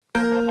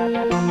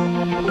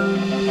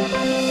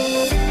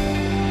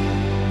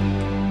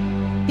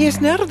Yes,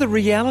 now to the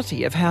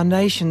reality of how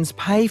nations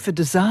pay for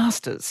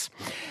disasters.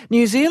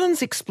 New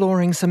Zealand's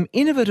exploring some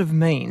innovative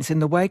means in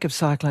the wake of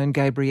Cyclone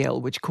Gabrielle,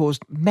 which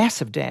caused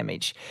massive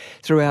damage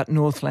throughout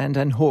Northland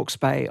and Hawke's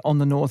Bay on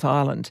the North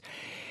Island.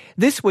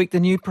 This week, the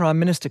new Prime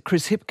Minister,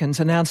 Chris Hipkins,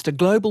 announced a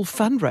global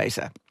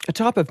fundraiser, a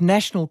type of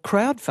national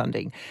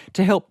crowdfunding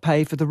to help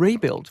pay for the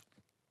rebuild.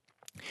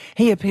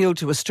 He appealed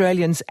to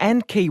Australians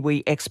and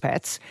Kiwi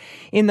expats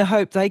in the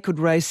hope they could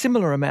raise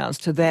similar amounts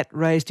to that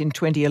raised in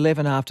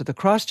 2011 after the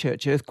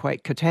Christchurch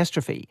earthquake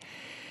catastrophe.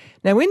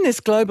 Now, in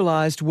this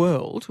globalised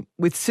world,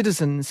 with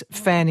citizens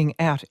fanning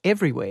out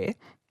everywhere,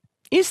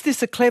 is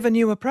this a clever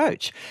new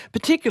approach,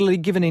 particularly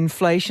given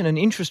inflation and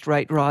interest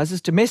rate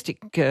rises, domestic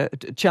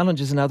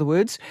challenges, in other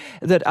words,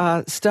 that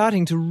are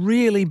starting to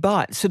really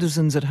bite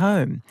citizens at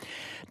home?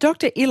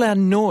 Dr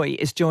Ilan Noy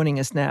is joining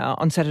us now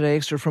on Saturday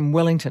Extra from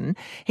Wellington.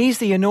 He's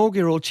the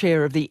inaugural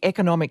chair of the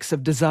Economics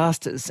of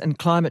Disasters and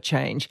Climate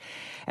Change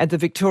at the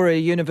Victoria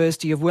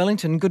University of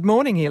Wellington. Good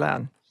morning,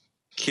 Ilan.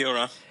 Kia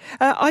ora.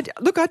 I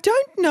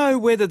don't know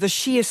whether the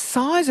sheer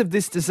size of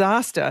this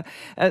disaster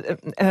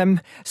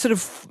sort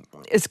of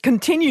has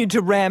continued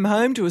to ram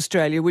home to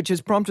Australia, which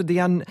has prompted the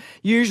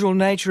unusual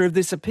nature of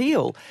this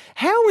appeal.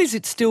 How is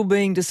it still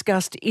being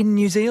discussed in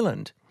New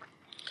Zealand?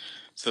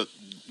 So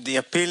the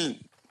appeal,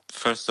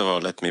 first of all,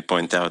 let me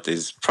point out,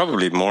 is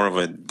probably more of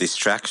a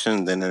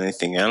distraction than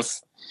anything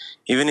else.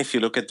 Even if you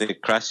look at the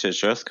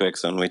Christchurch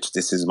earthquakes on which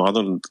this is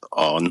modelled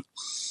on,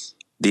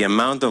 the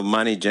amount of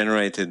money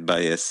generated by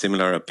a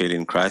similar appeal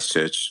in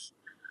Christchurch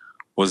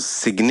was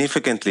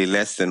significantly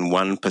less than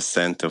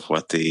 1% of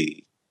what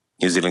the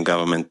New Zealand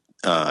government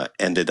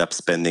ended up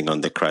spending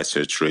on the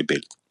Christchurch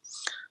rebuild.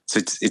 So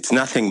it's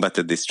nothing but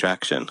a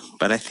distraction.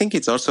 But I think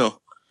it's also,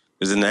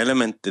 there's an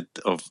element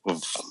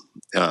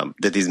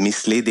that is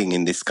misleading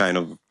in this kind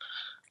of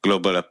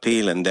global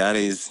appeal, and that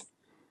is,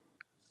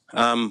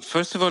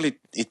 first of all,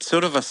 it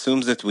sort of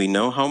assumes that we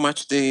know how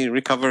much the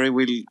recovery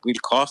will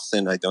cost,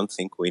 and I don't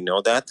think we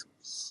know that.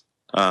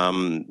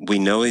 We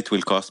know it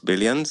will cost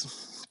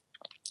billions,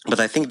 but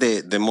I think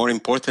the more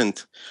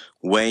important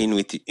way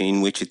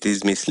in which it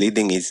is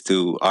misleading is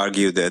to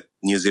argue that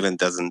New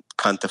Zealand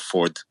can't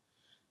afford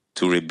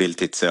to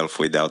rebuild itself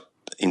without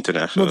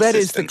international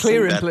assistance.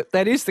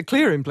 That is the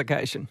clear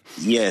implication.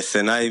 Yes,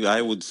 and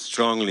I would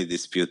strongly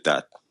dispute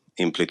that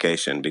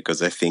implication,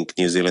 because I think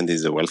New Zealand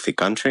is a wealthy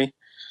country.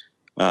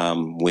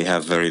 We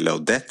have very low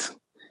debt.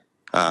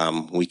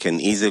 We can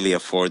easily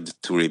afford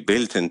to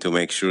rebuild and to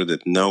make sure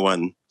that no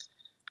one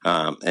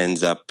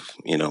ends up,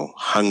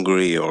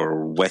 hungry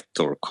or wet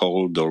or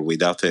cold or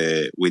without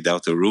a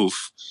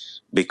roof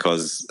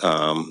because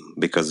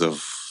of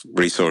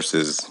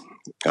resources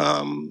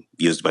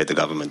used by the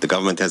government. The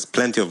government has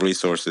plenty of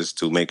resources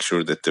to make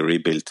sure that the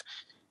rebuild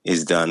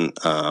is done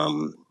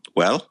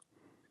well.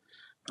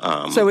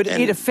 So it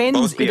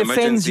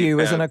offends you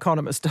as an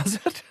economist, does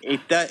it?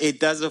 It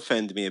does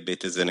offend me a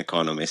bit as an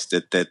economist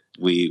that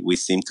we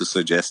seem to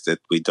suggest that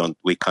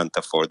we can't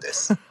afford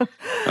this,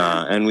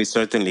 and we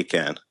certainly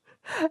can.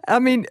 I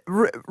mean,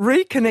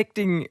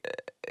 reconnecting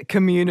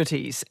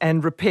communities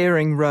and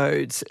repairing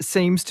roads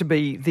seems to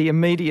be the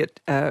immediate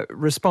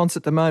response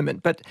at the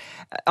moment. But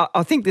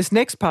I think this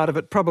next part of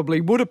it probably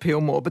would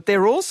appeal more. But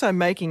they're also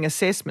making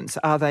assessments,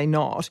 are they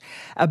not,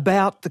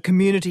 about the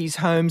communities,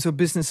 homes or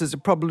businesses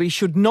that probably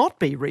should not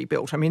be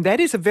rebuilt. I mean, that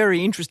is a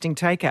very interesting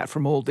takeout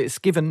from all this,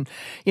 given,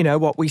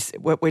 what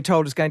we're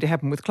told is going to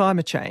happen with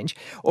climate change.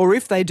 Or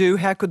if they do,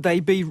 how could they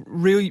be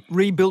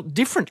rebuilt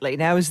differently?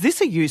 Now, is this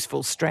a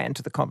useful strand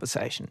to the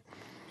conversation?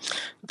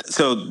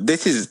 So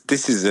this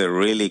is a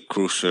really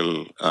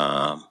crucial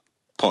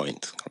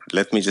point.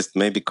 Let me just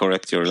maybe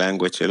correct your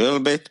language a little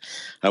bit.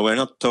 We're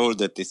not told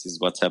that this is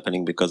what's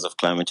happening because of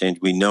climate change.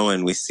 We know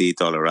and we see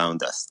it all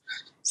around us.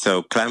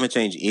 So climate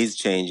change is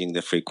changing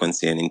the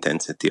frequency and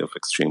intensity of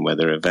extreme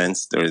weather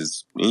events. There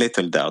is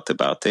little doubt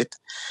about it.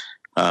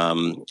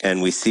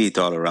 And we see it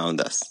all around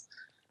us.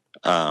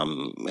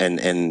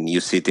 And you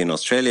see it in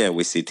Australia,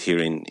 we see it here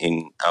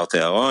in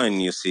Aotearoa,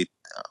 and you see it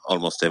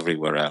almost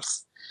everywhere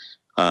else.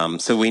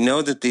 So we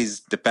know that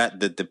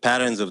the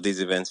patterns of these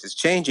events is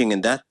changing,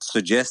 and that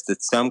suggests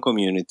that some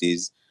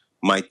communities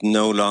might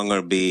no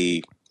longer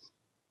be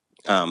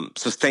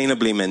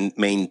sustainably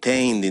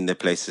maintained in the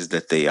places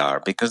that they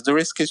are, because the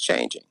risk is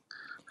changing,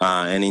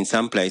 and in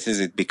some places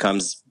it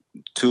becomes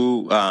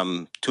too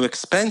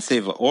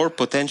expensive or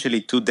potentially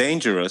too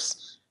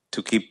dangerous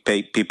to keep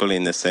people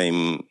in the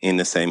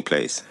same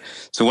place.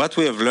 So what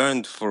we have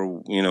learned, for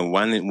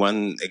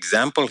one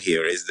example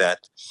here, is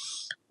that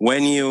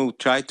when you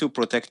try to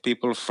protect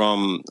people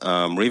from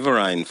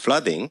riverine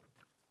flooding,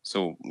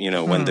 so,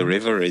 when the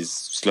river is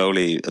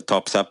slowly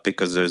tops up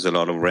because there's a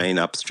lot of rain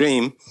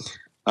upstream,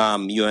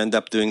 you end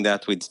up doing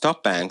that with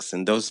stop banks.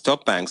 And those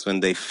stop banks, when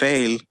they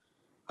fail,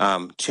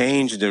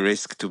 change the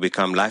risk to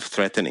become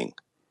life-threatening.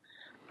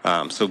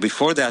 So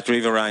before that,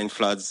 riverine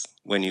floods,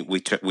 when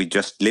we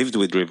just lived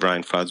with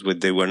riverine floods,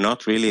 they were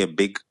not really a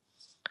big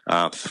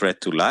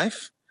threat to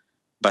life.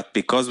 But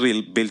because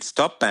we build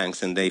stop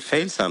banks and they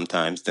fail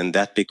sometimes, then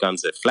that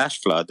becomes a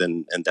flash flood,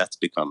 and that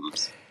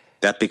becomes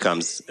that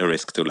becomes a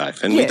risk to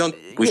life. And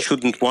we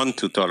shouldn't want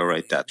to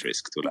tolerate that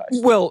risk to life.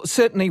 Well,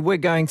 certainly we're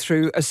going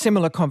through a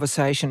similar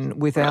conversation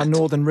with our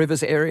Northern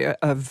Rivers area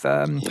of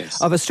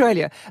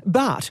Australia.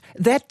 But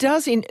that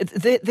does,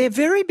 they're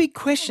very big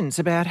questions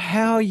about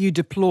how you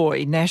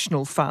deploy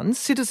national funds,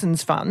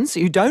 citizens' funds,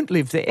 who don't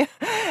live there,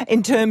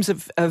 in terms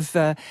of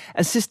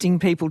assisting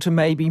people to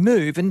maybe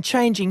move and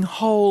changing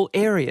whole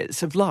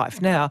areas of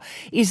life. Now,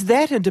 is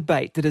that a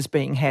debate that is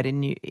being had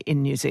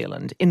in New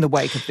Zealand in the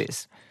wake of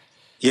this?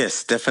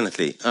 Yes,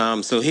 definitely.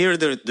 So here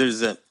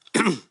there's a,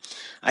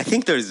 I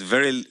think there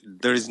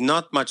is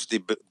not much,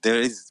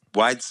 there is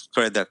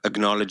widespread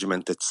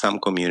acknowledgement that some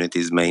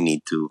communities may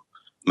need to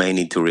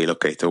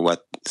relocate, or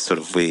what sort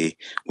of we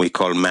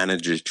call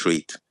managed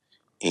retreat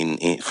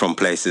from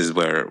places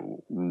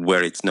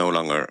where it's no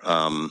longer,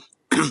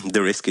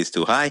 the risk is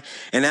too high.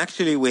 And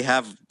actually we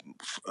have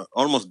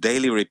almost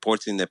daily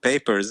reports in the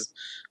papers,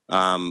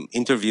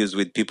 interviews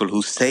with people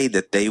who say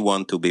that they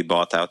want to be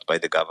bought out by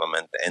the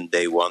government and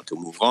they want to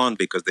move on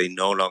because they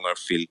no longer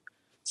feel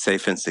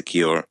safe and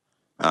secure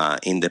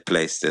in the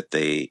place that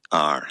they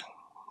are.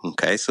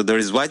 Okay, so there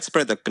is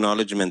widespread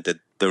acknowledgement that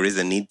there is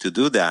a need to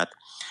do that.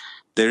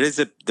 There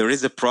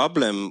is a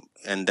problem,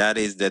 and that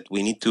is that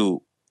we need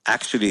to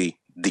actually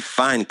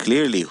define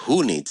clearly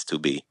who needs to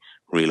be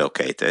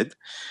relocated.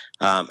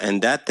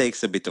 And that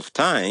takes a bit of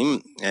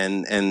time.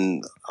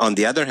 And on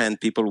the other hand,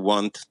 people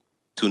want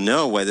to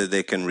know whether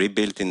they can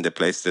rebuild in the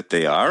place that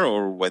they are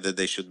or whether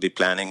they should be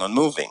planning on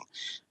moving.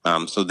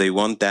 So they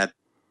want that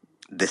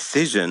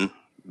decision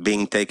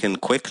being taken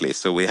quickly.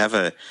 So we have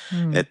a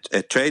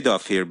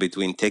trade-off here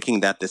between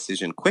taking that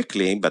decision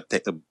quickly,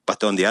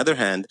 but on the other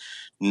hand,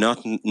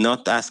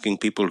 not asking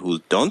people who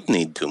don't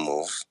need to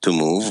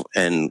move,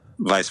 and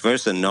vice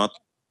versa, not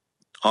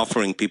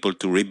offering people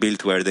to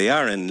rebuild where they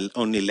are, and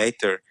only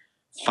later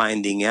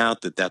finding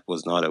out that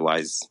was not a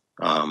wise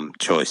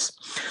choice.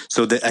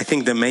 So I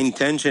think the main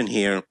tension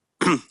here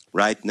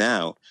right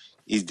now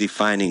is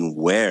defining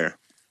where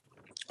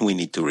we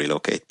need to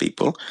relocate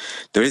people.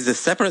 There is a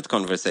separate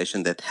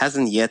conversation that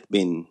hasn't yet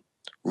been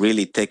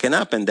really taken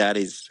up, and that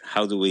is,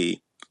 how do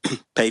we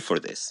pay for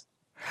this?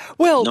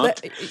 Well,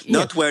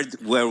 not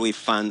where we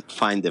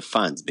find the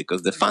funds,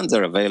 because the funds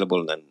are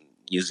available, and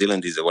New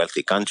Zealand is a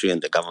wealthy country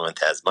and the government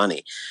has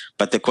money.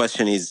 But the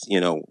question is,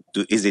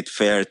 is it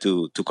fair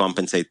to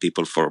compensate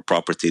people for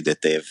property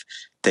that they've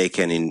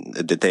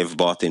that they've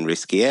bought in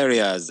risky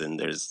areas? And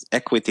there's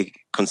equity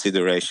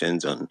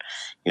considerations on,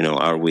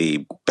 are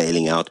we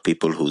bailing out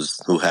people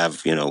who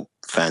have,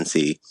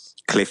 fancy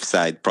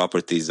cliffside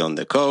properties on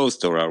the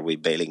coast, or are we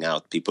bailing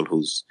out people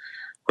who's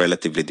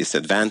relatively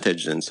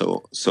disadvantaged, and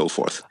so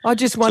forth? I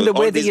just wonder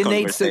whether you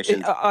need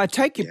to... I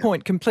take your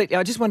point completely.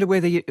 I just wonder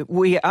whether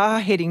we are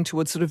heading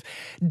towards sort of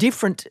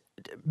different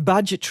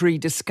budgetary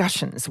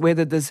discussions,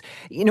 whether there's,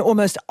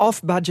 almost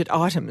off-budget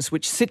items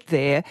which sit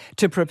there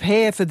to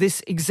prepare for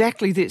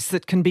exactly this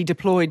that can be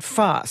deployed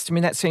fast. I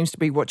mean, that seems to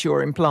be what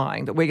you're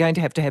implying, that we're going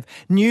to have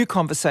new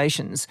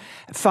conversations,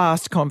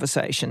 fast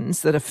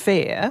conversations that are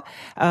fair,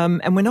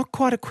 and we're not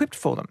quite equipped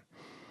for them.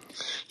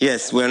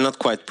 Yes, we're not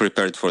quite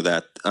prepared for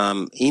that.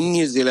 In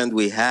New Zealand,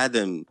 we had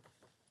a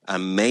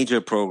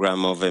major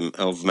program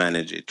of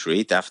managed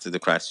retreat after the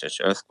Christchurch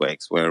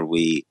earthquakes, where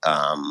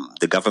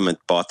the government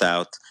bought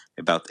out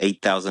about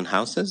 8,000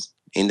 houses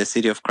in the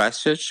city of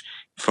Christchurch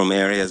from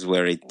areas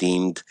where it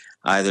deemed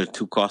either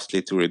too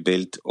costly to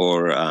rebuild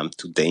or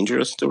too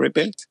dangerous to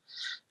rebuild.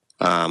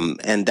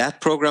 And that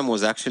program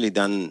was actually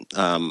done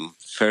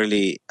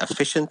fairly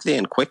efficiently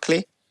and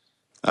quickly.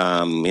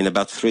 In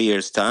about 3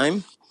 years'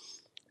 time,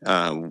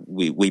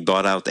 we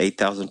bought out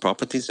 8,000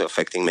 properties,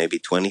 affecting maybe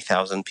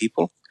 20,000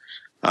 people.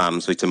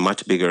 So it's a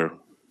much bigger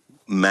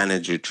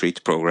managed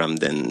retreat program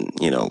than,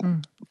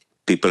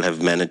 people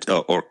have managed,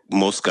 or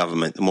most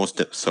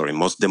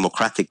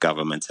democratic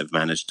governments have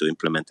managed to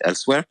implement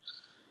elsewhere.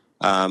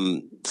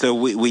 So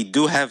we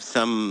do have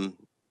some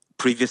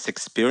previous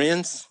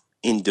experience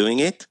in doing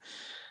it.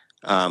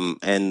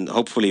 And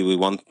hopefully we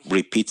won't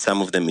repeat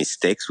some of the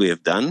mistakes we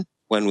have done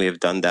when we have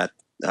done that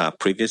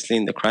previously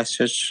in the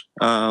Christchurch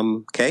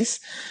case.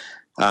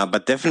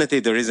 But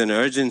definitely there is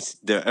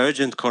the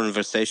urgent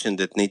conversation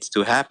that needs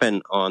to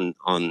happen on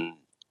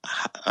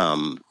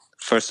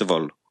first of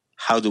all,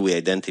 how do we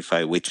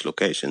identify which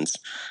locations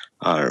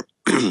are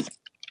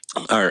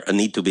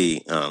need to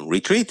be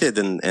retreated,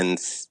 and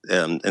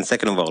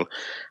second of all,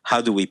 how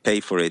do we pay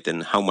for it,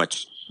 and how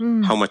much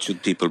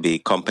should people be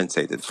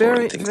compensated for,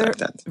 and things like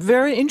that.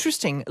 Very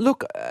interesting.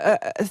 Look,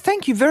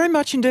 thank you very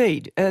much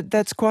indeed.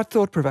 That's quite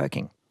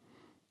thought-provoking.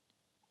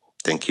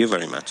 Thank you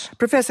very much.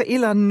 Professor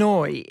Ilan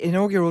Noy,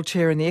 Inaugural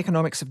Chair in the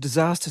Economics of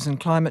Disasters and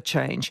Climate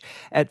Change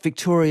at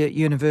Victoria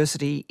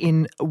University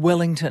in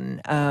Wellington.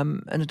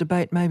 And a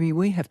debate maybe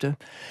we have to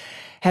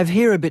have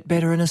here a bit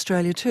better in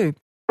Australia too.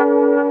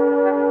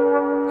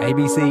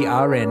 ABC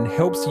RN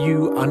helps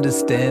you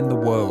understand the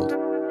world.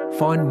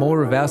 Find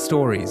more of our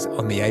stories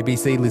on the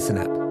ABC Listen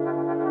app.